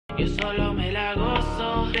Yo solo me la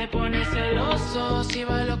gozo, te pones celoso si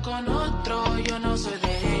bailo con otro. Yo no soy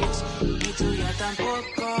de ellos, ni tuya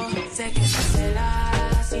tampoco. Sé que me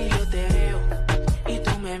celas si yo te veo y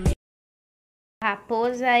tú me miras.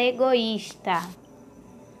 Raposa egoísta.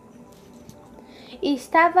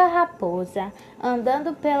 Estava a raposa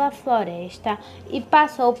andando pela floresta e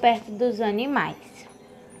passou perto dos animais.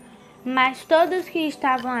 Mas todos que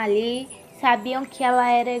estavam ali sabiam que ela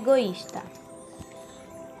era egoísta,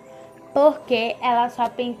 porque ela só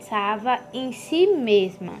pensava em si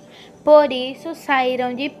mesma. Por isso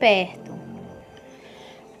saíram de perto.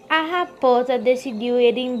 A raposa decidiu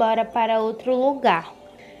ir embora para outro lugar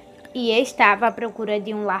e estava à procura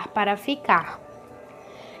de um lar para ficar.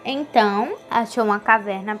 Então, achou uma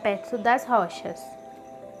caverna perto das rochas.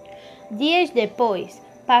 Dias depois,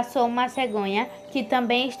 passou uma cegonha que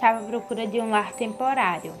também estava à procura de um lar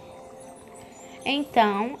temporário.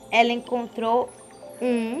 Então, ela encontrou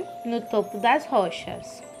um no topo das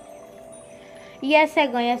rochas. E a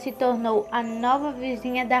cegonha se tornou a nova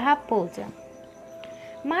vizinha da raposa.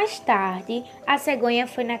 Mais tarde, a cegonha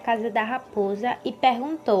foi na casa da raposa e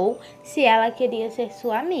perguntou se ela queria ser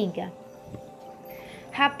sua amiga.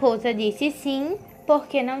 Raposa disse sim,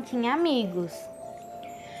 porque não tinha amigos.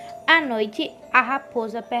 À noite, a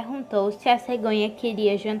raposa perguntou se a cegonha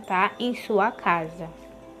queria jantar em sua casa.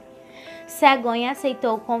 Cegonha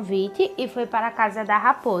aceitou o convite e foi para a casa da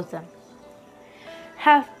raposa.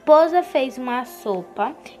 Raposa fez uma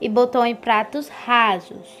sopa e botou em pratos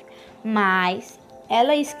rasos, mas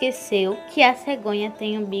ela esqueceu que a cegonha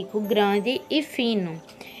tem um bico grande e fino.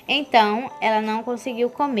 Então, ela não conseguiu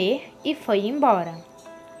comer e foi embora.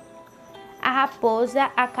 A raposa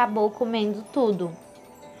acabou comendo tudo.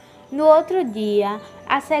 No outro dia,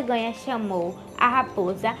 a cegonha chamou a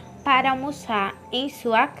raposa para almoçar em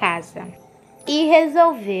sua casa e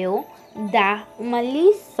resolveu dar uma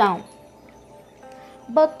lição.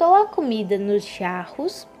 Botou a comida nos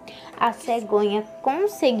jarros. A cegonha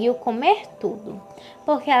conseguiu comer tudo,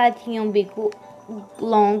 porque ela tinha um bico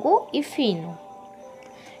longo e fino.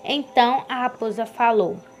 Então a raposa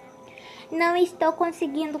falou: "Não estou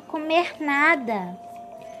conseguindo comer nada."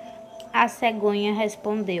 A cegonha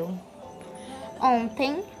respondeu: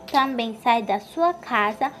 "Ontem também saí da sua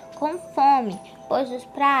casa com fome, pois os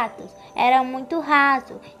pratos eram muito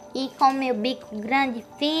rasos e com meu bico grande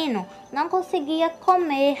e fino não conseguia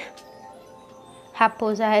comer."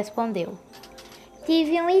 Raposa respondeu: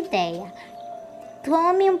 "Tive uma ideia.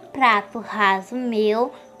 Tome um prato raso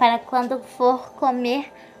meu para quando for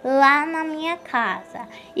comer lá na minha casa,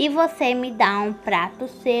 e você me dá um prato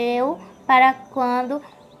seu para quando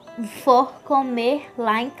for comer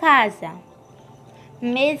lá em casa."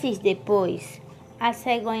 Meses depois, a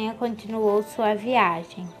cegonha continuou sua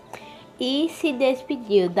viagem e se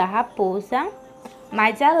despediu da raposa,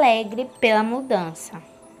 mais alegre pela mudança.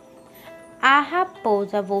 A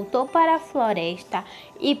raposa voltou para a floresta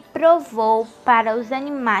e provou para os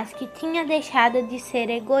animais que tinha deixado de ser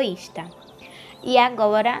egoísta. E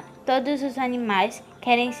agora todos os animais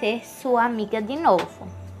querem ser sua amiga de novo.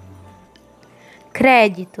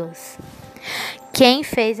 Créditos. Quem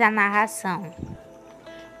fez a narração?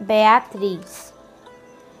 Beatriz.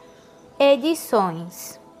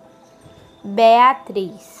 Edições: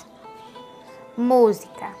 Beatriz.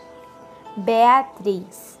 Música: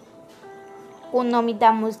 Beatriz. O nome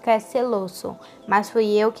da música é Celoso, mas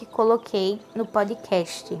fui eu que coloquei no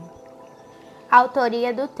podcast.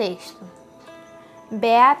 Autoria do texto: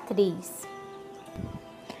 Beatriz.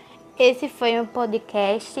 Esse foi o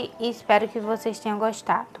podcast e espero que vocês tenham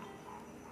gostado.